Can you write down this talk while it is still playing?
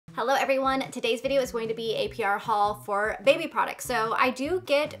Hello everyone, today's video is going to be a PR haul for baby products. So I do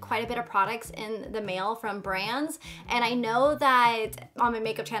get quite a bit of products in the mail from brands, and I know that on my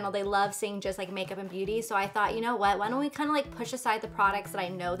makeup channel they love seeing just like makeup and beauty, so I thought, you know what, why don't we kind of like push aside the products that I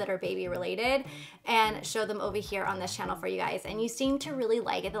know that are baby related and show them over here on this channel for you guys. And you seem to really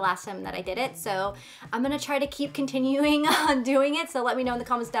like it the last time that I did it, so I'm gonna try to keep continuing on doing it. So let me know in the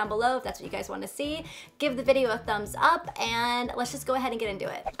comments down below if that's what you guys want to see. Give the video a thumbs up and let's just go ahead and get into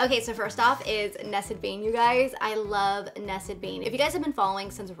it. Okay, so first off is Nested Bean, you guys. I love Nested Bean. If you guys have been following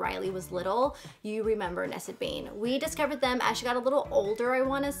since Riley was little, you remember Nested Bean. We discovered them as she got a little older, I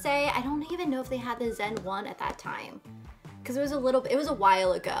want to say. I don't even know if they had the Zen 1 at that time, because it was a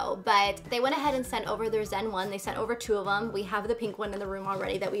while ago, but they went ahead and sent over their Zen 1. They sent over 2 of them. We have the pink one in the room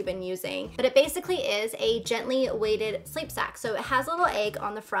already that we've been using, but it basically is a gently weighted sleep sack. So it has a little egg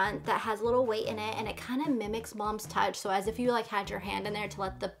on the front that has a little weight in it, and it kind of mimics mom's touch. So as if you like had your hand in there to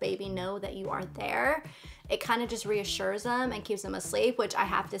let the baby know that you are there. It kind of just reassures them and keeps them asleep, which I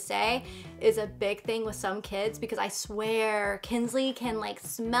have to say is a big thing with some kids, because I swear Kinsley can like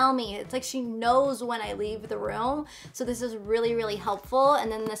smell me. It's like she knows when I leave the room. So this is really, really helpful. And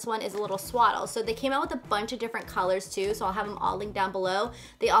then this one is a little swaddle. So they came out with a bunch of different colors too, so I'll have them all linked down below.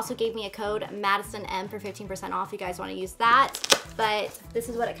 They also gave me a code MADISON for 15% off if you guys want to use that. But this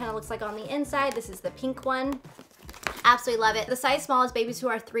is what it kind of looks like on the inside. This is the pink one. Absolutely love it. The size small is babies who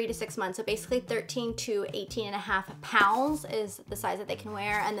are 3 to 6 months. So basically 13 to 18.5 pounds is the size that they can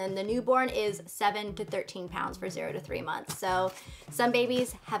wear. And then the newborn is 7 to 13 pounds for 0 to 3 months. So some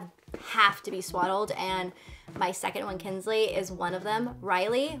babies have to be swaddled, and my second one, Kinsley, is one of them.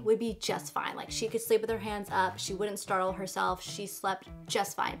 Riley would be just fine. Like, she could sleep with her hands up. She wouldn't startle herself. She slept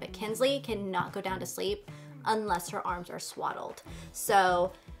just fine. But Kinsley cannot go down to sleep unless her arms are swaddled.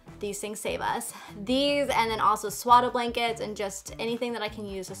 So these things save us. These, and then also swaddle blankets, and just anything that I can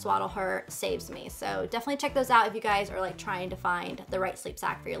use to swaddle her saves me. So definitely check those out if you guys are like trying to find the right sleep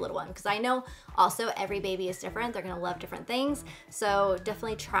sack for your little one, because I know also every baby is different. They're gonna love different things. So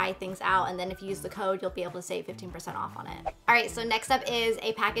definitely try things out, and then if you use the code, you'll be able to save 15% off on it. All right, so next up is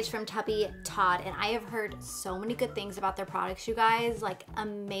a package from Tubby Todd, and I have heard so many good things about their products, you guys, like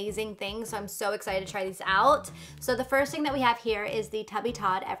amazing things. So I'm so excited to try these out. So the first thing that we have here is the Tubby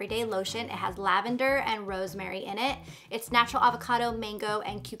Todd Everyday Lotion. It has lavender and rosemary in it. It's natural avocado, mango,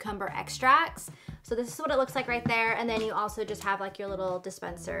 and cucumber extracts. So this is what it looks like right there. And then you also just have like your little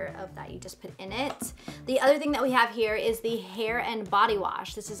dispenser of that you just put in it. The other thing that we have here is the hair and body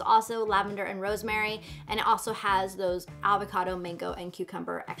wash. This is also lavender and rosemary, and it also has those avocado, mango, and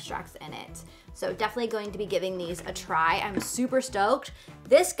cucumber extracts in it. So definitely going to be giving these a try. I'm super stoked.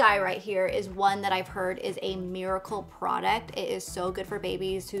 This guy right here is one that I've heard is a miracle product. It is so good for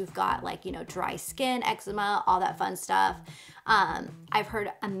babies who've got like, you know, dry skin, eczema, all that fun stuff. I've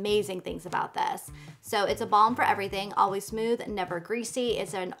heard amazing things about this. So it's a balm for everything, always smooth, never greasy.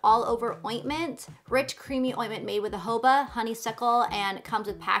 It's an all-over ointment, rich, creamy ointment made with jojoba, honeysuckle, and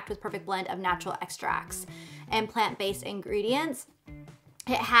comes packed with perfect blend of natural extracts and plant-based ingredients.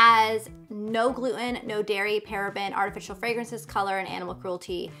 It has no gluten, no dairy, paraben, artificial fragrances, color, and animal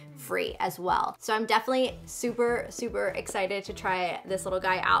cruelty free as well. So I'm definitely super, super excited to try this little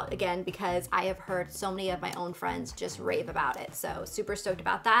guy out again, because I have heard so many of my own friends just rave about it. So super stoked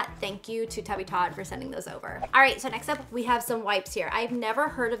about that. Thank you to Tubby Todd for sending those over. All right, so next up we have some wipes here. I've never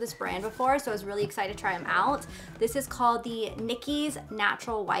heard of this brand before, so I was really excited to try them out. This is called the Nikis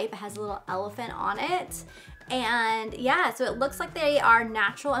Natural Wipe. It has a little elephant on it. And yeah, so it looks like they are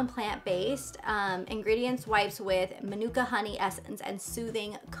natural and plant-based ingredients wipes with manuka honey essence and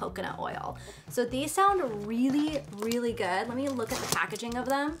soothing coconut oil. So these sound really, really good. Let me look at the packaging of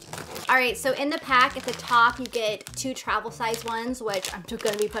them. All right, so in the pack at the top, you get 2 travel size ones, which I'm just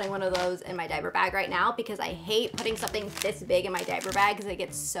gonna be putting one of those in my diaper bag right now, because I hate putting something this big in my diaper bag because it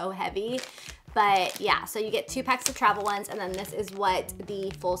gets so heavy. But yeah, so you get 2 packs of travel ones, and then this is what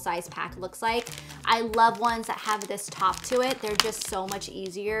the full-size pack looks like. I love ones that have this top to it. They're just so much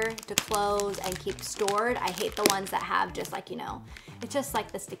easier to close and keep stored. I hate the ones that have just like, you know, it's just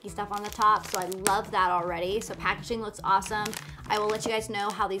like the sticky stuff on the top. So I love that already. So packaging looks awesome. I will let you guys know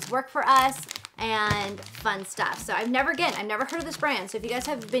how these work for us and fun stuff. So I've never heard of this brand. So if you guys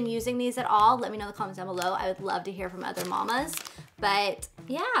have been using these at all, let me know in the comments down below. I would love to hear from other mamas. But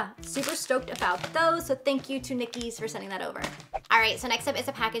yeah, super stoked about those. So thank you to Nikis for sending that over. All right, so next up is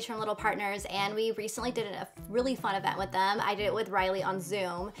a package from Little Partners, and we recently did a really fun event with them. I did it with Riley on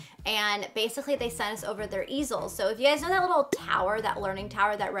Zoom, and basically they sent us over their easels. So if you guys know that little tower, that learning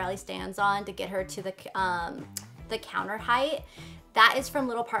tower that Riley stands on to get her to the counter height, That is from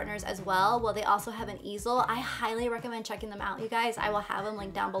Little Partners as well. Well, they also have an easel. I highly recommend checking them out, you guys. I will have them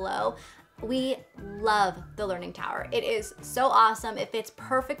linked down below. We love the Learning Tower. It is so awesome. It fits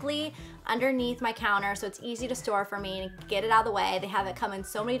perfectly underneath my counter, so it's easy to store for me and get it out of the way. They have it come in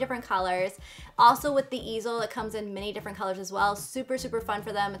so many different colors. Also with the easel, it comes in many different colors as well. Super, super fun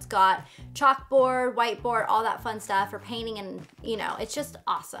for them. It's got chalkboard, whiteboard, all that fun stuff for painting, and you know, it's just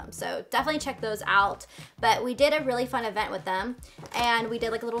awesome. So definitely check those out. But we did a really fun event with them, and we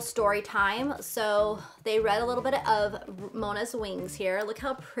did like a little story time. So they read a little bit of Mona's wings here. Look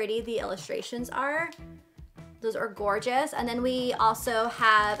how pretty the illustrations are. Those are gorgeous. And then we also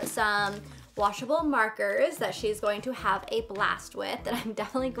have some washable markers that she's going to have a blast with, that I'm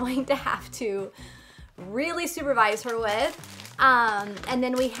definitely going to have to really supervise her with. And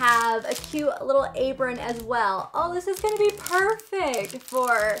then we have a cute little apron as well. Oh, this is gonna be perfect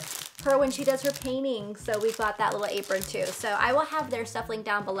for her when she does her painting. So we've got that little apron too. So I will have their stuff linked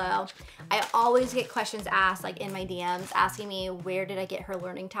down below. I always get questions asked like in my DMs asking me where did I get her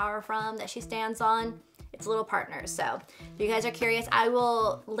learning tower from that she stands on. It's Little Partners. So if you guys are curious, I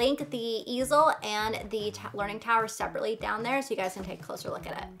will link the easel and the learning tower separately down there so you guys can take a closer look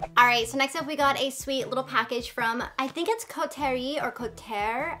at it. All right, so next up we got a sweet little package from, I think it's coterie or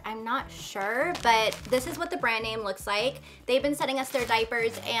coterie, I'm not sure, but this is what the brand name looks like. They've been sending us their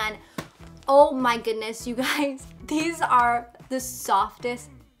diapers, and oh my goodness, you guys, these are the softest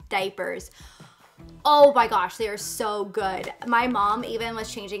diapers. Oh my gosh, they are so good. My mom even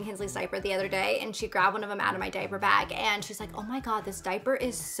was changing Kinsley's diaper the other day, and she grabbed one of them out of my diaper bag, and she's like, oh my God, this diaper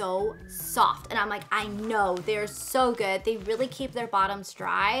is so soft. And I'm like, I know, they're so good. They really keep their bottoms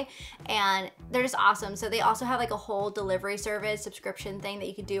dry, and they're just awesome. So they also have like a whole delivery service subscription thing that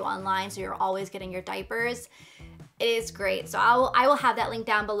you can do online, so you're always getting your diapers. It is great. So I will have that link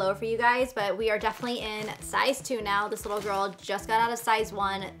down below for you guys, but we are definitely in size 2 now. This little girl just got out of size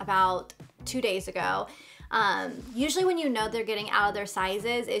 1 about 2 days ago. Usually when you know they're getting out of their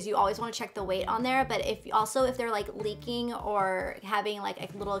sizes is you always want to check the weight on there, but if they're like leaking or having like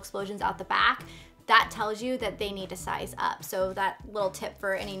little explosions out the back, that tells you that they need to size up. So that little tip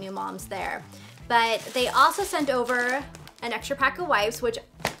for any new moms there. But they also sent over an extra pack of wipes, which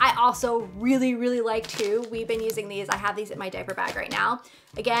I also really, really like too. We've been using these. I have these in my diaper bag right now.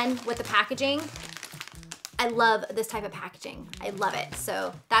 Again, with the packaging, I love this type of packaging. I love it.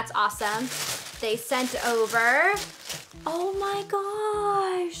 So that's awesome. They sent over, oh my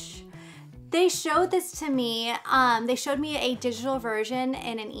gosh. They showed this to me. They showed me a digital version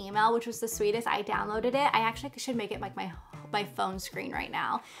in an email, which was the sweetest. I downloaded it. I actually should make it like my phone screen right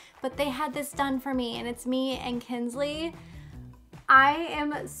now. But they had this done for me, and it's me and Kinsley. I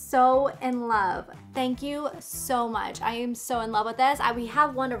am so in love. Thank you so much. I am so in love with this. We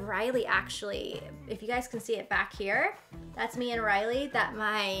have one of Riley actually. If you guys can see it back here, that's me and Riley that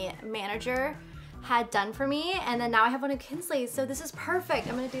my manager had done for me. And then now I have one of Kinsley's. So this is perfect.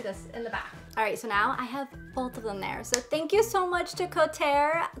 I'm gonna do this in the back. All right, so now I have both of them there. So thank you so much to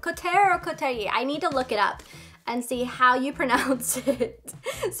coterie or coterie. I need to look it up and see how you pronounce it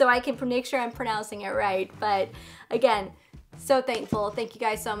so I can make sure I'm pronouncing it right. But again, so thankful. Thank you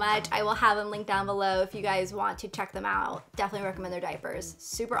guys so much. I will have them linked down below if you guys want to check them out. Definitely recommend their diapers.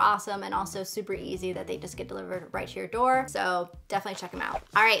 Super awesome, and also super easy that they just get delivered right to your door. So definitely check them out.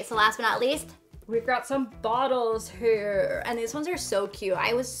 All right, so last but not least, we've got some bottles here, and these ones are so cute.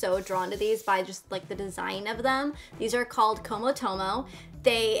 I was so drawn to these by just like the design of them. These are called tomo.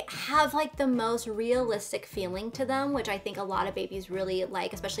 They have like the most realistic feeling to them, which I think a lot of babies really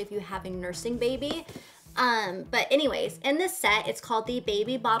like, especially if you have a nursing baby. But anyways, in this set, it's called the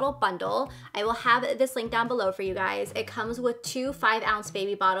Baby Bottle Bundle. I will have this link down below for you guys. It comes with 2 5-ounce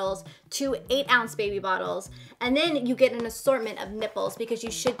baby bottles, 2 8-ounce baby bottles, and then you get an assortment of nipples because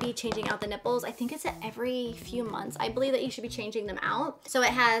you should be changing out the nipples. I think it's every few months. I believe that you should be changing them out. So it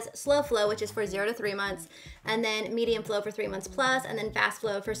has slow flow, which is for 0 to 3 months, and then medium flow for 3 months plus, and then fast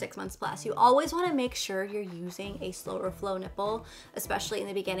flow for 6 months plus. You always want to make sure you're using a slower flow nipple, especially in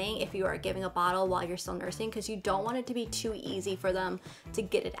the beginning if you are giving a bottle while you're still nursing, because you don't want it to be too easy for them to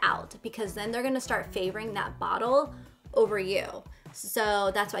get it out, because then they're going to start favoring that bottle over you.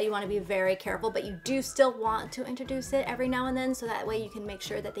 So that's why you want to be very careful, but you do still want to introduce it every now and then, so that way you can make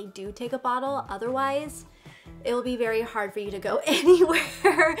sure that they do take a bottle. Otherwise, it will be very hard for you to go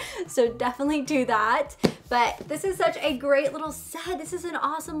anywhere. So definitely do that. But this is such a great little set. This is an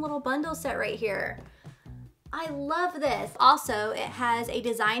awesome little bundle set right here. I love this. Also, it has a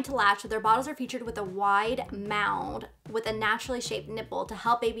design to latch, so their bottles are featured with a wide mound with a naturally shaped nipple to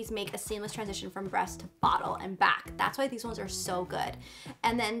help babies make a seamless transition from breast to bottle and back. That's why these ones are so good.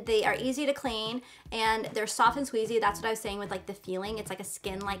 And then they are easy to clean and they're soft and squeezy. That's what I was saying with like the feeling. It's like a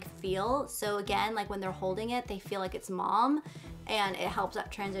skin-like feel. So again, like when they're holding it, they feel like it's mom, and it helps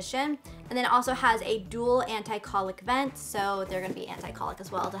that transition. And then it also has a dual anti-colic vent, so they're gonna be anti-colic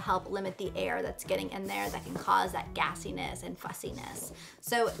as well to help limit the air that's getting in there that can cause that gassiness and fussiness.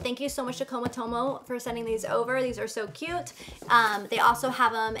 So thank you so much to Tomo for sending these over. These are so cute. They also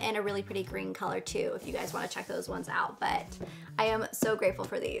have them in a really pretty green color too, if you guys wanna check those ones out, but I am so grateful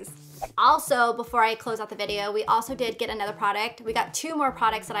for these. Also, before I close out the video, we also did get another product. We got 2 more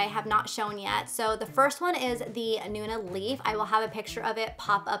products that I have not shown yet. So the first one is the Nuna leaf. I will have a picture of it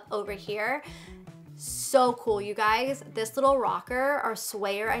pop up over here. So cool, you guys. This little rocker, or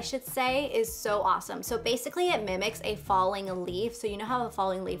swayer I should say, is so awesome. So basically it mimics a falling leaf. So you know how a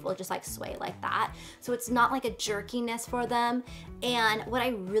falling leaf will just like sway like that. So it's not like a jerkiness for them. And what I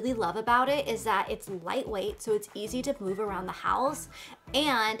really love about it is that it's lightweight, so it's easy to move around the house,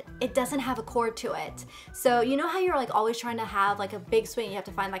 and it doesn't have a cord to it. So you know how you're like always trying to have like a big swing, you have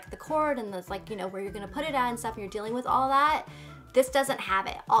to find like the cord and that's like, you know, where you're gonna put it at and stuff, and you're dealing with all that. This doesn't have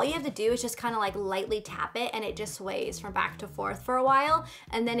it. All you have to do is just kind of like lightly tap it and it just sways from back to forth for a while.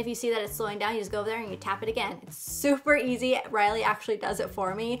 And then if you see that it's slowing down, you just go over there and you tap it again. It's super easy. Riley actually does it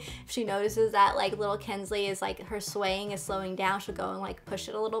for me. If she notices that like little Kinsley is like, her swaying is slowing down, she'll go and like push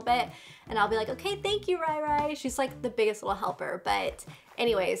it a little bit. And I'll be like, okay, thank you, Rai. She's like the biggest little helper. But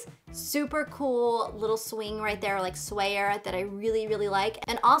anyways, super cool little swing right there, like swayer that I really, really like.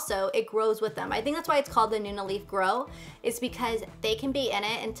 And also it grows with them. I think that's why it's called the Nuna Leaf Grow. It's because they can be in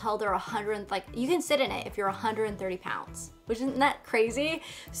it until they're 100, like you can sit in it if you're 130 pounds. Which isn't that crazy?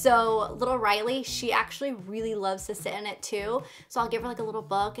 So little Riley, she actually really loves to sit in it too. So I'll give her like a little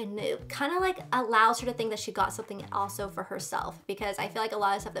book, and it kind of like allows her to think that she got something also for herself, because I feel like a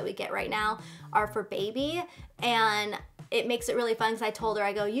lot of stuff that we get right now are for baby, and it makes it really fun because I told her,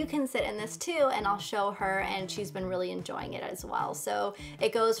 I go, you can sit in this too, and I'll show her, and she's been really enjoying it as well. So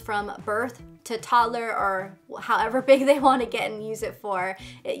it goes from birth to toddler, or however big they want to get and use it for.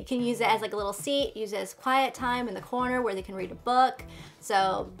 You can use it as like a little seat, use it as quiet time in the corner where they can read a book.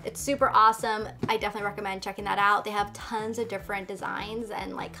 So it's super awesome. I definitely recommend checking that out. They have tons of different designs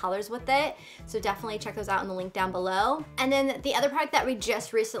and like colors with it. So definitely check those out in the link down below. And then the other product that we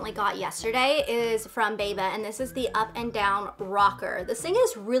just recently got yesterday is from Beba, and this is the up and down rocker. This thing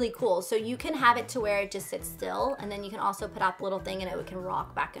is really cool. So you can have it to where it just sits still, and then you can also put out the little thing and it can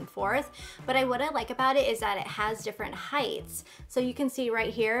rock back and forth. But what I like about it is that it has different heights. So you can see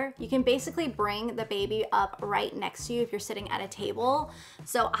right here, you can basically bring the baby up right next to you if you're sitting at a table.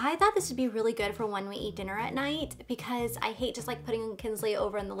 So I thought this would be really good for when we eat dinner at night, because I hate just like putting Kinsley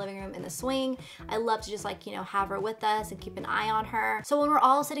over in the living room in the swing. I love to just like, you know, have her with us and keep an eye on her. So when we're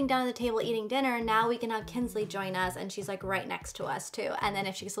all sitting down at the table eating dinner, now we can have Kinsley join us, and she's like right next to us too. And then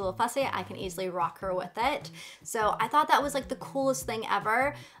if she gets a little fussy, I can easily rock her with it. So I thought that was like the coolest thing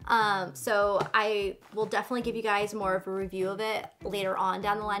ever. So I will definitely give you guys more of a review of it later on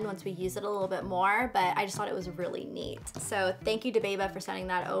down the line once we use it a little bit more, but I just thought it was really neat. So thank you to Beba for sending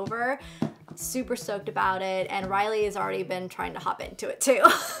that over. Super stoked about it, and Riley has already been trying to hop into it too.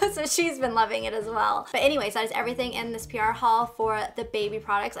 So she's been loving it as well. But anyways, that is everything in this PR haul for the baby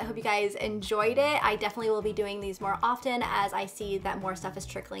products. I hope you guys enjoyed it. I definitely will be doing these more often as I see that more stuff is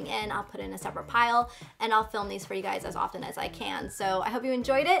trickling in. I'll put it in a separate pile, and I'll film these for you guys as often as I can. So I hope you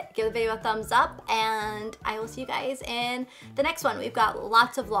enjoyed it. Give the video a thumbs up, and I will see you guys in the next one. We've got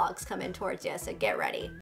lots of vlogs coming towards you, so get ready.